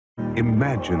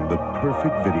Imagine the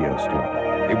perfect video store.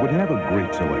 It would have a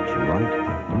great selection,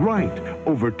 right? Right!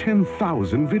 Over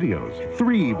 10,000 videos.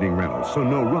 3 evening rentals, so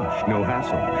no rush, no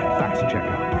hassle. Fast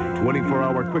checkout.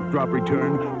 24-hour quick drop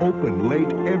return. Open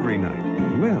late every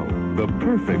night. Well, the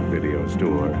perfect video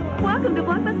store. Welcome to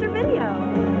Blockbuster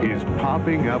Video. Is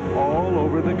popping up all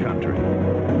over the country.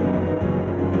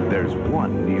 There's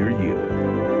one near you.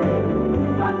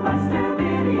 Blockbuster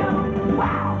Video.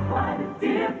 Wow, what a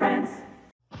difference.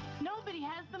 Nobody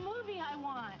has the movie I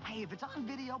want. Hey, if it's on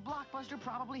video, Blockbuster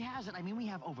probably has it. I mean, we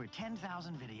have over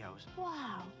 10,000 videos.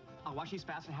 Wow. I'll watch these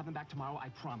fast and have them back tomorrow, I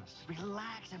promise.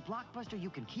 Relax. At Blockbuster,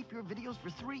 you can keep your videos for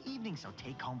 3 evenings, so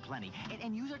take home plenty.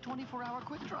 And use our 24-hour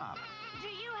quick drop. Do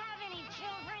you have any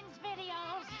children's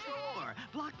videos? Sure.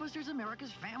 Blockbuster's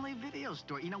America's family video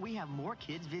store. You know, we have more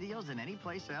kids' videos than any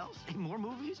place else. More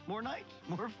movies, more nights,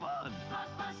 more fun.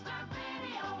 Blockbuster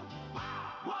Video.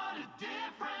 Wow, what a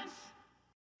difference.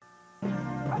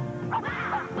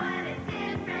 Wow, what a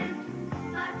difference.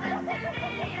 Blockbuster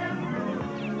Video.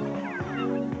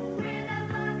 We're the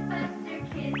Blockbuster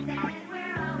kids and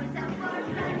we're always up for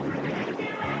fun. To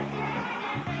action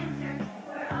and adventure,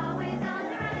 we're always on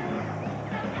the run.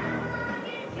 So come along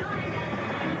and join us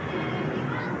and soon you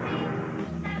will see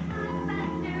that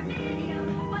Blockbuster Video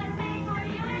was made for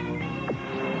you and me.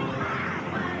 Wow,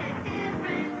 what a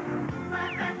difference.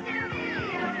 Blockbuster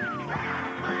Video. Wow,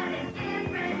 what a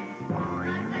difference.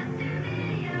 Blockbuster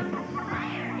Video.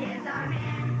 Fire is our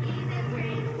man. He's a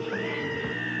great TNT.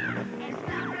 And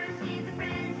Stopper, she's a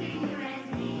friend to you and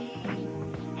me.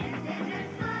 And Scissors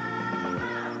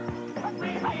slow-mo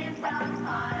with his dog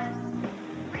paws.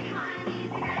 Rewind, he's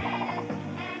the greatest.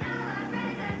 And all our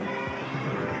friends are saying,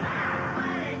 wow,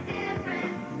 what a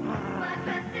difference.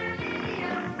 Blockbuster Video.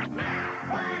 Wow,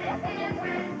 what a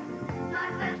difference.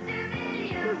 Blockbuster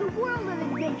Video. There's a world of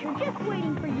adventure just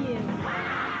waiting for you.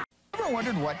 Ever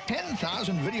wondered what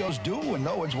 10,000 videos do when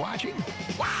no one's watching?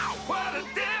 Wow, what a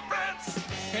difference!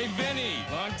 Hey, Vinny,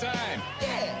 long time.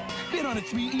 Yeah, been on a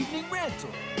 3-evening rental.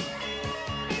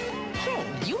 Oh,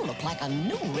 you look like a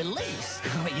new release.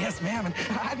 Oh, yes, ma'am, and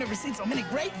I've never seen so many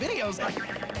great videos.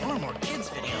 Or more kids'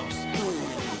 videos.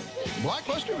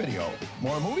 Blockbuster Video.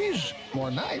 More movies,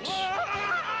 more nights,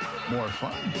 more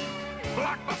fun.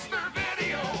 Blockbuster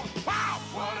Video! Wow,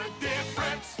 what a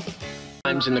difference!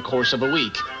 Times in the course of a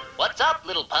week. What's up,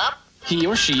 little pup? He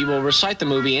or she will recite the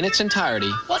movie in its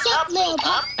entirety, What's up, little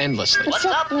pup? endlessly. What's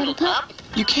up, little pup?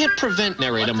 You can't prevent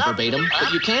narratum What's up, verbatim, little but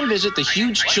pup? you can visit the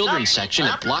huge What's children's up, section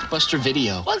little at pup? Blockbuster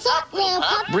Video. What's up, little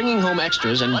pup? Bringing home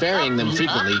extras and What's varying up, them little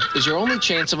frequently pup? is your only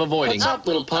chance of avoiding What's up,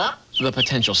 little pup? the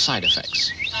potential side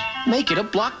effects. Make it a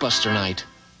Blockbuster night.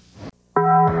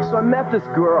 So I met this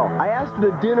girl. I asked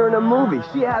her to dinner and a movie.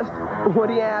 She asked, what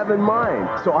do you have in mind?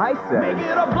 So I said, make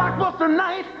it a Blockbuster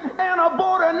night and a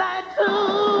border night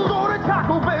too. Go to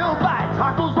Taco Bell, buy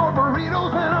tacos or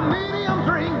burritos and a medium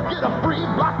drink. Get a free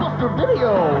Blockbuster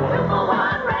Video.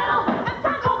 2-for-1 rental and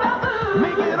Taco Bell food.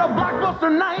 Make it a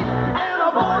Blockbuster night and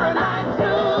a border night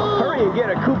too. hurry and get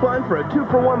a coupon for a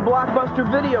 2-for-1 Blockbuster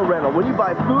Video rental when you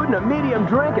buy food and a medium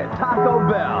drink at Taco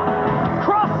Bell.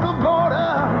 Cross the border.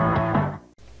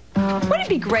 Wouldn't it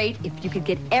be great if you could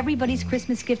get everybody's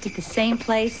Christmas gift at the same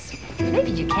place?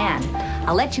 Maybe you can.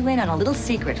 I'll let you in on a little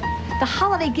secret. The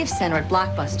Holiday Gift Center at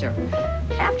Blockbuster.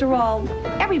 After all,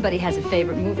 everybody has a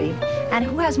favorite movie. And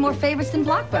who has more favorites than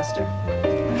Blockbuster?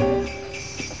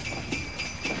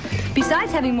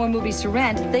 Besides having more movies to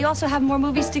rent, they also have more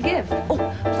movies to give. Oh,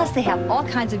 plus they have all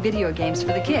kinds of video games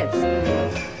for the kids.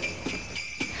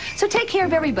 So take care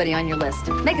of everybody on your list.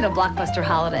 Make it a Blockbuster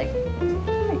holiday.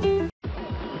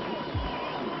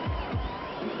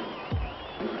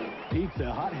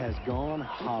 Pizza Hut has gone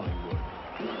Hollywood.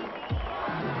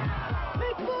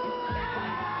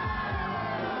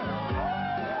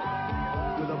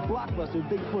 With a Blockbuster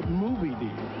Bigfoot movie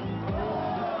deal.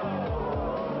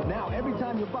 Now, every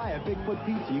time you buy a Bigfoot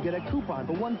pizza, you get a coupon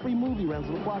for 1 free movie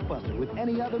rental at Blockbuster with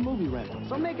any other movie rental.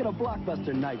 So make it a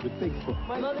Blockbuster night with Bigfoot.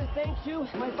 My mother thanks you.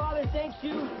 My father thanks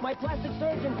you. My plastic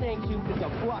surgeon thanks you. It's a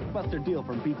Blockbuster deal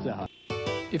from Pizza Hut.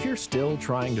 If you're still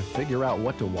trying to figure out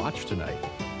what to watch tonight,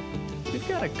 we've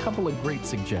got a couple of great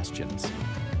suggestions.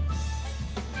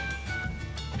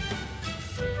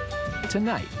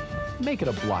 Tonight, make it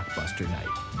a Blockbuster night.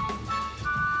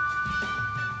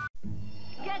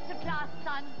 Get to class,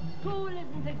 son. School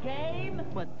isn't a game.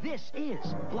 But this is.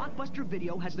 Blockbuster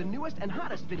Video has the newest and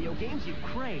hottest video games you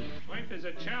crave. Life is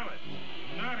a challenge,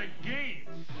 not a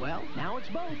game. Well, now it's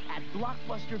both at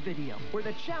Blockbuster Video, where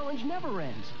the challenge never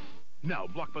ends. Now,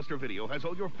 Blockbuster Video has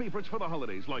all your favorites for the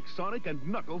holidays, like Sonic and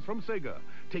Knuckles from Sega.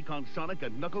 Take on Sonic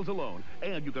and Knuckles alone,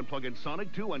 and you can plug in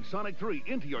Sonic 2 and Sonic 3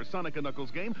 into your Sonic and Knuckles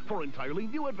game for entirely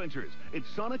new adventures. It's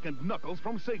Sonic and Knuckles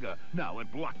from Sega, now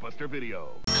at Blockbuster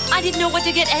Video. I didn't know what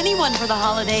to get anyone for the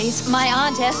holidays. My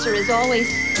Aunt Esther is always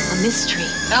a mystery.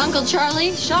 Uncle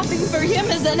Charlie, shopping for him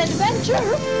is an adventure.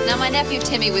 Now, my nephew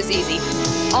Timmy was easy.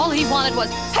 All he wanted was,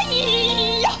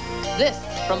 hey-ya! This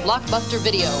from Blockbuster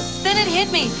Video. Then it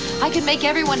hit me. I could make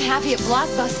everyone happy at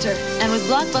Blockbuster. And with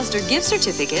Blockbuster gift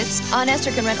certificates, Aunt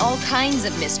Esther can rent all kinds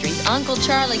of mysteries. Uncle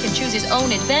Charlie can choose his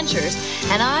own adventures.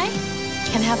 And I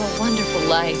can have a wonderful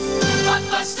life.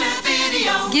 Blockbuster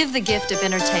Video. Give the gift of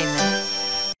entertainment.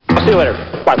 I'll see you later.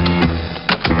 Bye.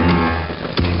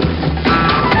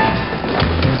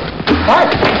 Hi.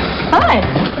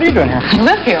 Hi. What are you doing here? I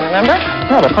live here, remember?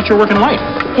 No, I thought you were working late.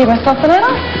 Gave myself the night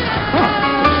off.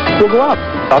 We'll go out.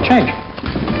 I'll change.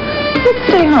 Let's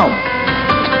stay home.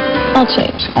 I'll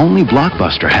change. Only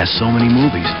Blockbuster has so many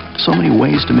movies, so many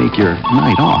ways to make your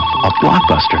night off a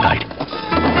Blockbuster night.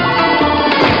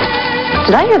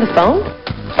 Did I hear the phone?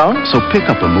 Phone? So pick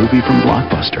up a movie from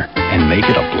Blockbuster and make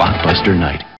it a Blockbuster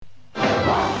night.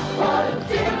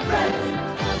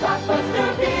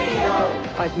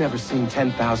 I've never seen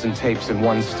 10,000 tapes in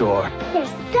one store. There's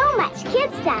so much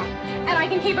kid stuff. And I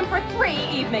can keep them for 3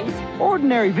 evenings.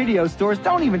 Ordinary video stores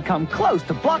don't even come close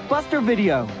to Blockbuster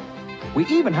Video. We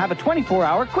even have a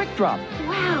 24-hour quick drop.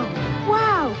 Wow.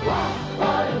 Wow.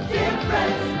 What a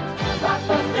difference.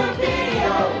 Blockbuster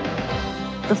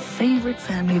Video. The favorite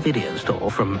family video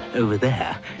store from over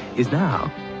there is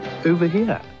now over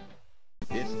here.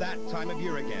 It's that time of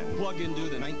year again. Plug into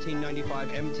the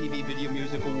 1995 MTV Video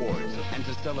Music Awards. And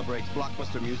to celebrate,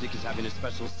 Blockbuster Music is having a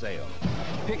special sale.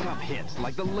 Pick up hits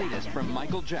like the latest from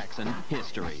Michael Jackson,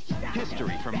 History.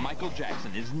 History from Michael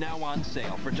Jackson is now on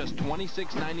sale for just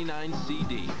 $26.99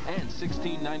 CD and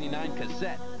 $16.99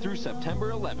 cassette through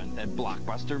September 11th at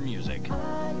Blockbuster Music.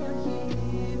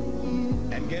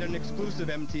 And get an exclusive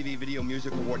MTV Video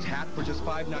Music Awards hat for just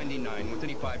 $5.99 with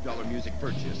any $5 music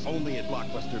purchase. Only at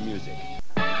Blockbuster Music.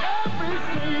 Every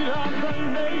state of the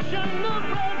nation, the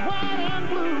red, white, and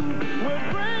blue. We're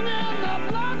bringing the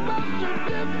Blockbuster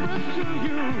difference to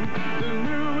you. The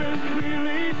newest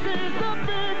releases, the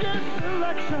biggest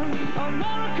selection.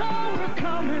 America, we're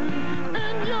coming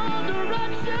in your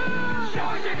direction. Show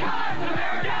us your cards,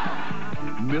 America.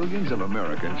 Millions of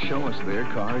Americans show us their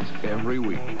cards every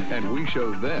week, and we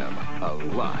show them a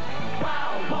lot.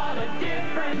 Wow, what a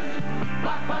difference.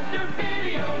 Blockbuster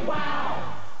Video,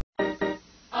 wow.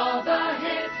 All the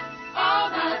hits, all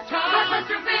the time.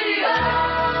 Blockbuster Video.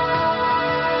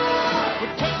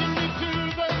 We're taking you to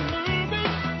the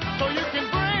movies so you can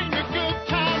bring a good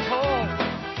time home.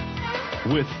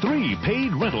 With 3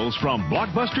 paid rentals from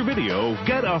Blockbuster Video,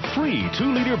 get a free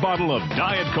 2-liter bottle of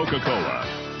Diet Coca-Cola.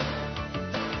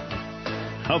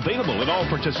 Available at all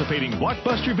participating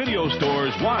Blockbuster Video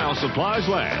stores while supplies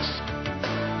last.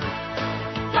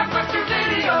 Blockbuster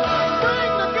Video.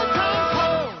 Bring the good times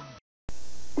home.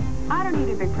 I don't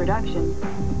need a big production.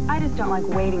 I just don't like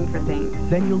waiting for things.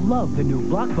 Then you'll love the new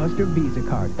Blockbuster Visa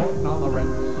card.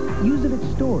 Use it at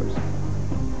stores,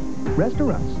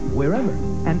 restaurants, wherever,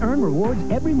 and earn rewards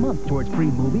every month towards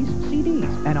free movies,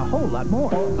 CDs, and a whole lot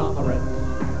more.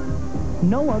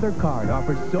 No other card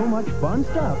offers so much fun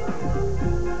stuff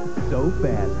so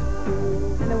fast.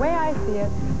 And the way I see it,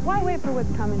 why wait for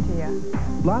what's coming to you?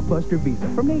 Blockbuster Visa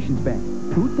from Nations Bank.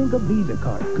 Who'd think a Visa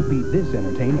card could be this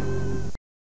entertaining?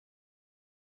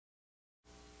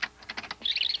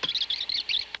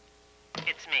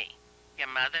 It's me, your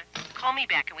mother. Call me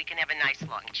back and we can have a nice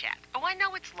long chat. Oh, I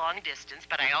know it's long distance,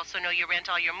 but I also know you rent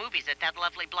all your movies at that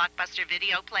lovely Blockbuster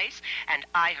Video place. And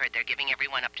I heard they're giving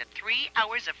everyone up to 3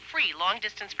 hours of free long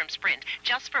distance from Sprint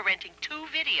just for renting 2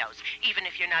 videos, even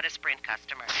if you're not a Sprint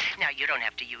customer. Now, you don't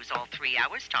have to use all 3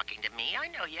 hours talking to me. I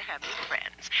know you have your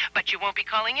friends. But you won't be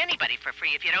calling anybody for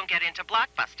free if you don't get into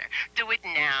Blockbuster. Do it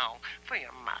now for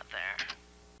your mother.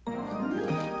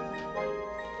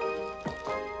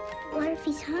 What if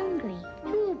he's hungry?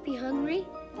 He won't be hungry.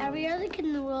 Every other kid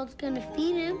in the world's gonna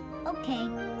feed him. Okay.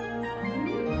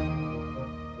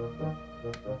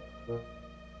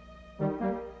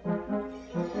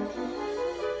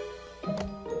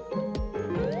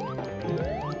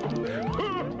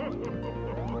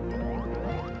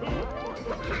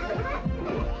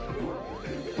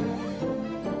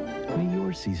 May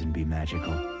your season be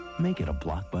magical. Make it a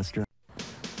Blockbuster.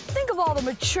 Think of all the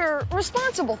mature,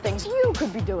 responsible things you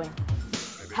could be doing.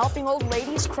 Helping old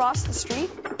ladies cross the street,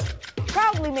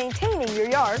 proudly maintaining your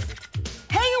yard,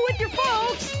 hanging with your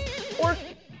folks, or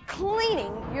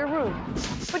cleaning your room.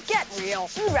 But get real.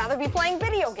 You'd rather be playing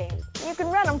video games. You can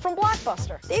rent them from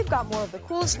Blockbuster. They've got more of the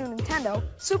coolest new Nintendo,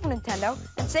 Super Nintendo,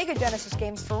 and Sega Genesis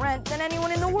games for rent than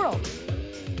anyone in the world.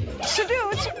 So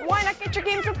dudes, why not get your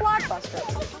games at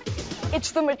Blockbuster?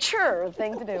 It's the mature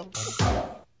thing to do.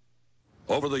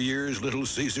 Over the years, Little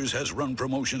Caesars has run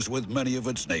promotions with many of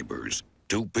its neighbors.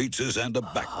 2 pizzas and a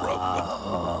back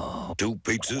rub. 2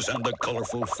 pizzas and a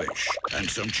colorful fish. And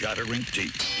some chattering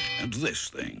teeth. And this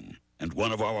thing. And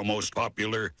one of our most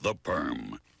popular, the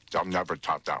Perm. I'll never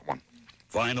top that one.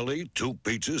 Finally, 2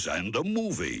 pizzas and a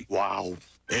movie. Wow.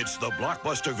 It's the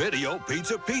Blockbuster Video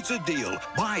Pizza Deal.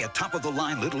 Buy a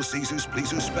top-of-the-line Little Caesars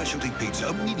Pleaser specialty pizza,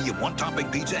 a medium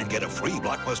 1-topping pizza, and get a free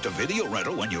Blockbuster Video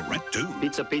rental when you rent 2.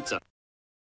 Pizza.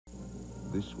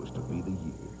 This was to be the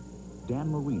year. Dan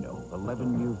Marino,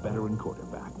 11-year veteran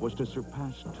quarterback, was to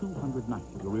surpass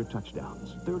 290 career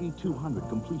touchdowns, 3,200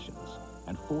 completions,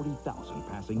 and 40,000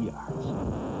 passing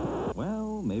yards.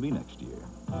 Well, maybe next year.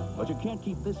 But you can't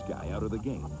keep this guy out of the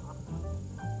game.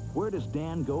 Where does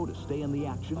Dan go to stay in the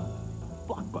action?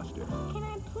 Blockbuster. Can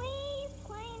I please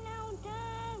play now,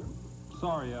 Dad?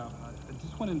 Sorry, I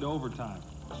just went into overtime.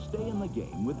 Stay in the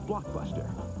game with Blockbuster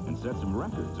and set some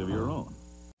records of your own.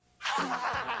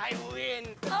 I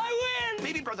win! I win!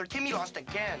 Baby brother Timmy lost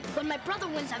again. When my brother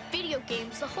wins at video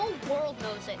games, the whole world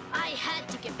knows it. I had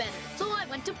to get better, so I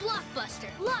went to Blockbuster.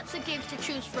 Lots of games to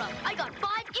choose from. I got 5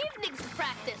 evenings to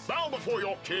practice. Bow before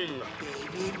your king.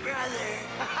 Baby brother.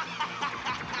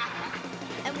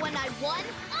 And when I won,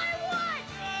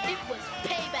 it was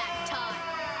payback time.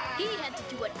 He had to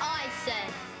do what I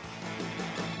said.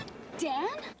 Dan?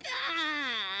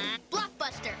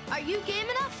 Blockbuster, are you game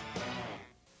enough?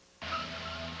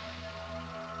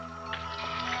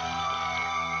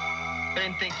 I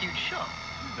didn't think you'd show.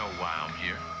 You know why I'm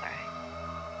here.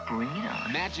 Bring it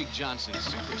on. Magic Johnson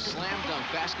Super Slam Dunk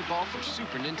Basketball for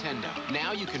Super Nintendo.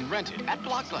 Now you can rent it at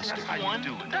Blockbuster. That's how you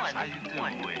do it. That's how you do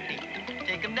it.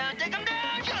 Take him down, yo!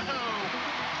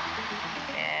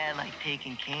 Yeah, like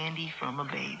taking candy from a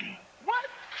baby. What?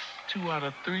 2 out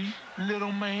of 3,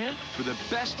 little man. For the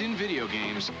best in video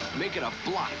games, make it a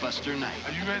Blockbuster night.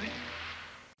 Are you ready?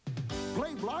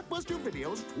 Play Blockbuster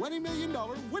Video's $20 million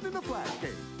Win in a Flash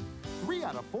game. 3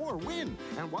 out of 4 win.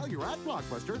 And while you're at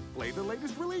Blockbuster, play the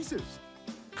latest releases.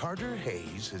 Carter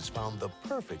Hayes has found the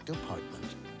perfect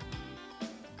apartment.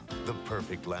 The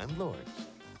perfect landlords.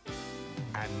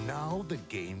 And now the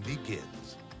game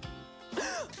begins.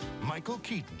 Michael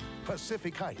Keaton,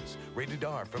 Pacific Heights, rated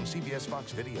R from CBS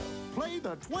Fox Video. Play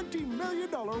the $20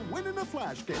 million Win in a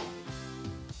Flash game.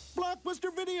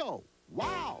 Blockbuster Video.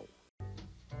 Wow!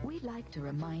 We'd like to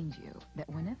remind you that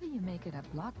whenever you make it a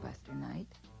Blockbuster night,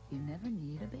 you never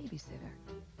need a babysitter.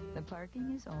 The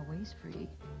parking is always free.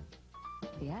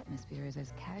 The atmosphere is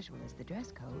as casual as the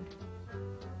dress code.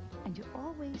 And you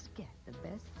always get the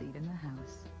best seat in the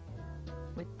house.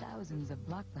 With thousands of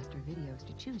Blockbuster videos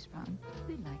to choose from,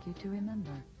 we'd like you to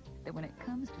remember that when it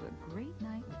comes to a great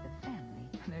night with the family,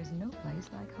 there's no place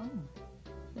like home.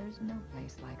 There's no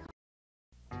place like home.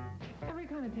 Every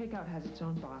kind of takeout has its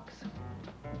own box.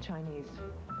 Chinese.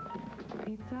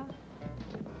 Pizza.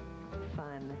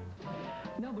 Fun.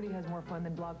 Nobody has more fun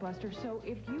than Blockbuster, so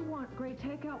if you want great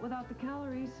takeout without the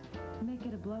calories, make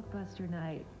it a Blockbuster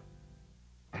night.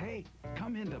 Hey,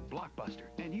 come into Blockbuster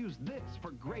and use this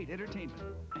for great entertainment.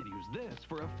 And use this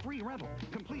for a free rental.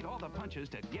 Complete all the punches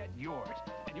to get yours.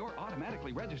 And you're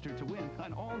automatically registered to win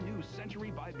an all-new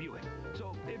Century by Buick.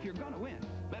 So if you're gonna win,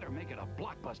 better make it a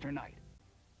Blockbuster night.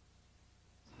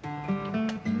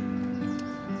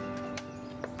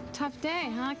 Tough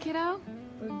day, huh, kiddo?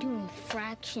 We're doing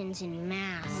fractions and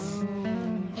math.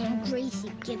 And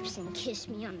Gracie Gibson kissed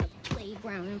me on the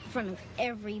playground in front of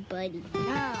everybody.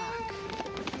 Yuck.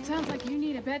 Sounds like you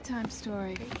need a bedtime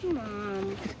story.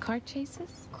 Mom. The car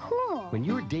chases? Cool. When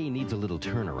your day needs a little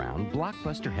turnaround,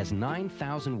 Blockbuster has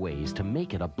 9,000 ways to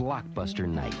make it a Blockbuster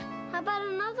night. How about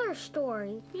another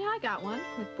story? Yeah, I got one.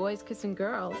 With boys kissing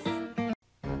girls.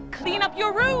 Clean up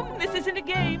your room. This isn't a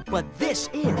game. But this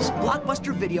is.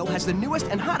 Blockbuster Video has the newest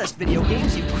and hottest video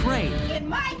games you crave. In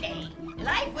my day,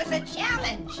 life was a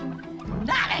challenge,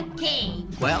 not a game.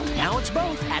 Well, now it's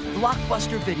both at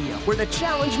Blockbuster Video, where the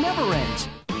challenge never ends.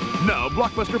 Now,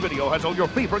 Blockbuster Video has all your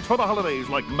favorites for the holidays,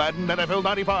 like Madden NFL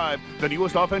 95, the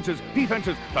newest offenses,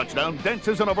 defenses, touchdown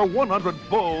dances, and over 100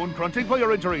 bone-crunching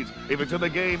player injuries. If it's in the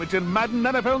game, it's in Madden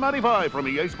NFL 95 from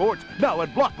EA Sports, now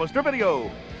at Blockbuster Video.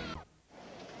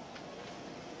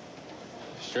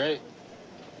 Straight.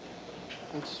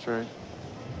 That's straight.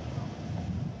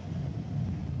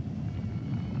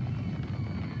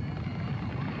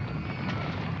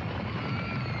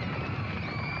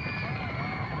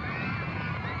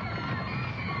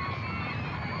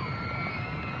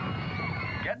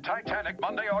 Titanic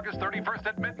Monday, August 31st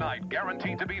at midnight.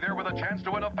 Guaranteed to be there with a chance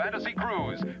to win a fantasy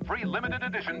cruise. Free limited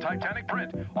edition Titanic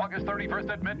print. August 31st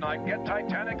at midnight. Get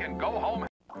Titanic and go home.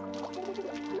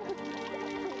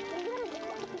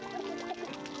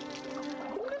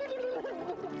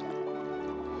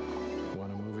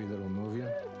 Want a movie that'll move you?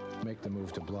 Make the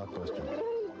move to Blockbuster,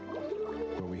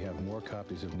 where we have more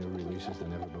copies of new releases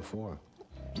than ever before.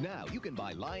 Now you can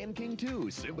buy Lion King 2,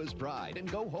 Simba's Pride,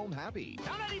 and go home happy.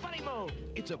 Don't anybody move!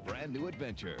 It's a brand new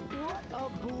adventure. What a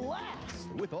blast!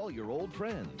 With all your old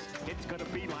friends. It's gonna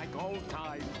be like old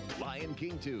times. Lion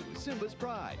King 2, Simba's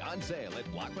Pride, on sale at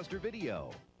Blockbuster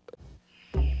Video.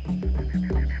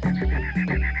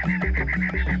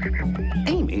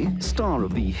 Amy, star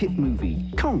of the hit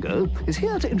movie Congo, is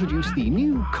here to introduce the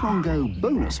new Congo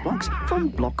bonus box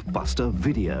from Blockbuster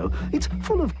Video. It's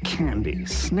full of candy,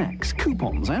 snacks,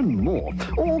 coupons, and more.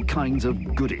 All kinds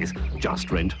of goodies.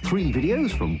 Just rent 3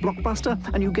 videos from Blockbuster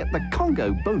and you get the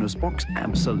Congo bonus box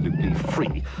absolutely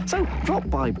free. So drop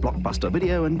by Blockbuster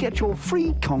Video and get your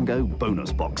free Congo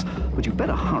bonus box. But you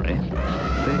better hurry.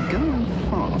 They're going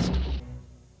fast.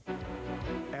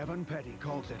 Evan Petty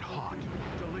calls it hot,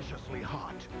 deliciously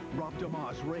hot. Rob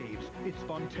DeMars raves, it's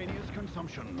spontaneous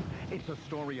consumption. It's a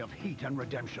story of heat and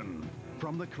redemption.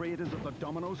 From the creators of the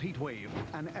Domino's Heat Wave,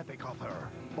 an epic author.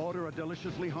 Order a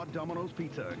deliciously hot Domino's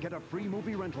pizza. Get a free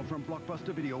movie rental from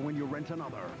Blockbuster Video when you rent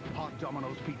another. Hot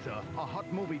Domino's Pizza, a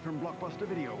hot movie from Blockbuster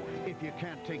Video. If you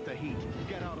can't take the heat,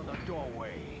 get out of the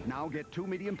doorway. Now get 2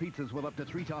 medium pizzas with up to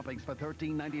 3 toppings for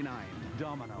 $13.99.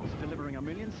 Domino's, delivering 1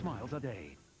 million smiles a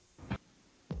day.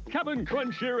 Cap'n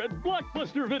Crunch here at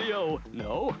Blockbuster Video.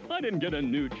 No, I didn't get a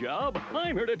new job.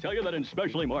 I'm here to tell you that in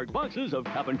specially marked boxes of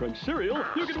Cap'n Crunch cereal,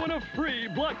 you can win a free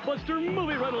Blockbuster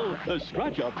movie rental. The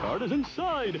scratch-off card is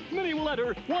inside. Many will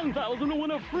enter. 1,000 will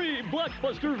win a free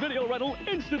Blockbuster Video rental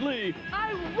instantly.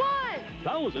 I won!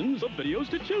 Thousands of videos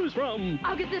to choose from.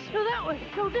 I'll get this, go that way,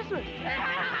 go this way.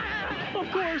 Of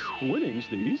course, winning's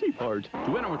the easy part.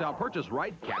 To enter without purchase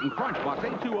right, Cap'n Crunch, Box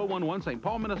 82011, St.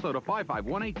 Paul, Minnesota,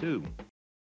 55182.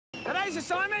 Today's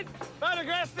assignment,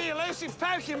 photograph the elusive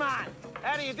Pokemon.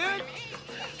 How do you do it?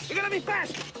 You're gonna be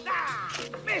fast. Ah,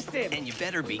 missed him. And you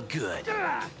better be good.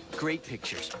 Ah. Great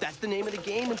pictures. That's the name of the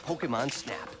game in Pokemon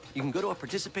Snap. You can go to a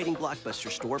participating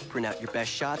Blockbuster store, print out your best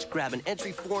shots, grab an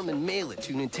entry form, and mail it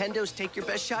to Nintendo's Take Your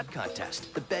Best Shot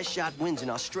contest. The best shot wins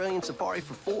an Australian safari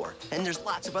for 4. And there's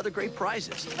lots of other great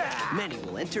prizes. Ah. Many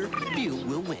will enter, few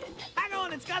will win. Hang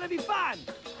on, it's gotta be fun.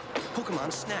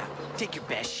 Pokemon Snap. Take your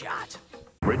best shot.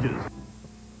 Bridges.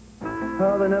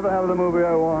 Oh, they never have the movie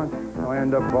I want. I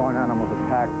end up buying Animals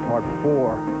Attack Part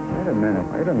 4. Wait a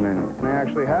minute. They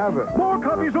actually have it. More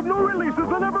copies of new releases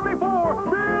than ever before!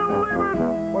 Believe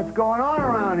it! What's going on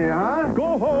around here, huh?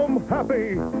 Go home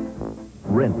happy!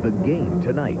 Rent the game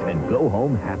tonight and go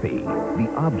home happy.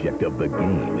 The object of the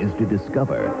game is to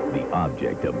discover the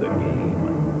object of the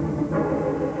game.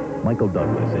 Michael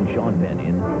Douglas and Sean Penn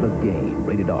in The Game,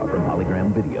 rated R from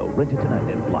Hologram Video. Rented tonight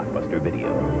in Blockbuster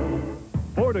Video.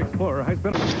 Ford Explorer has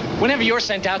been... Whenever you're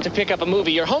sent out to pick up a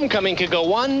movie, your homecoming could go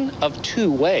one of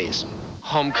 2 ways.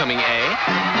 Homecoming A,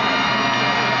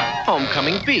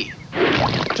 homecoming B.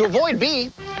 To avoid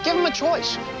B, give them a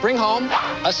choice. Bring home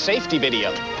a safety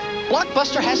video.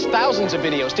 Blockbuster has thousands of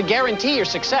videos to guarantee your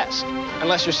success.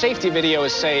 Unless your safety video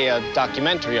is, say, a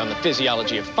documentary on the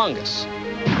physiology of fungus.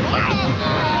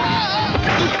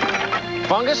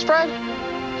 Fungus, Fred?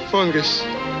 Fungus.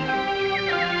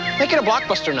 Make it a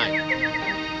Blockbuster night.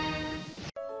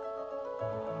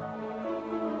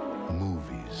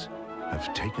 Movies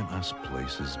have taken us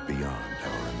places beyond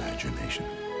our imagination.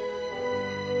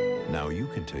 Now you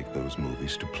can take those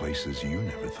movies to places you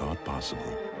never thought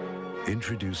possible.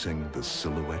 Introducing the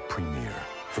Silhouette Premier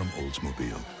from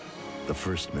Oldsmobile. The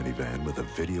first minivan with a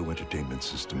video entertainment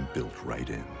system built right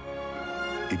in.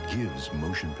 It gives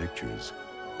motion pictures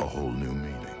a whole new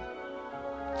meaning.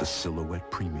 The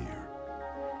Silhouette Premier.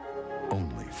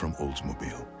 Only from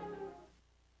Oldsmobile.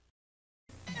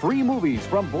 Free movies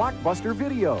from Blockbuster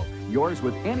Video. Yours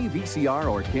with any VCR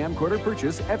or camcorder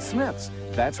purchase at Smith's.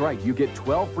 That's right, you get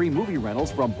 12 free movie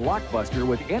rentals from Blockbuster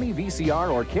with any VCR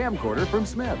or camcorder from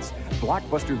Smith's.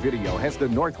 Blockbuster Video has the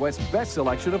Northwest's best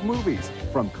selection of movies,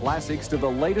 from classics to the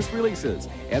latest releases.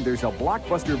 And there's a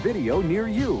Blockbuster Video near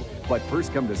you. But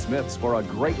first come to Smith's for a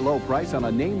great low price on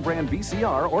a name brand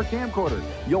VCR or camcorder.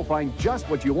 You'll find just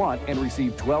what you want and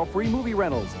receive 12 free movie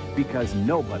rentals, because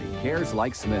nobody cares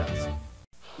like Smith's.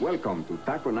 Welcome to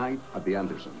Taco Night at the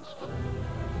Andersons.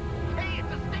 Hey,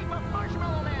 it's a steamed-up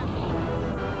marshmallow man.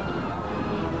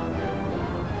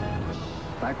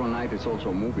 Taco Night is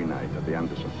also movie night at the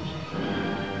Andersons.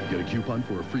 Get a coupon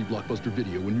for a free Blockbuster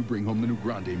video when you bring home the new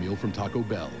Grande meal from Taco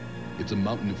Bell. It's a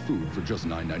mountain of food for just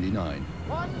 $9.99.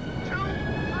 1, 2,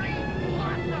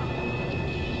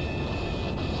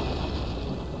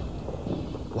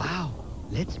 3, Wow,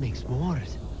 let's make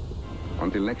s'mores.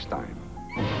 Until next time.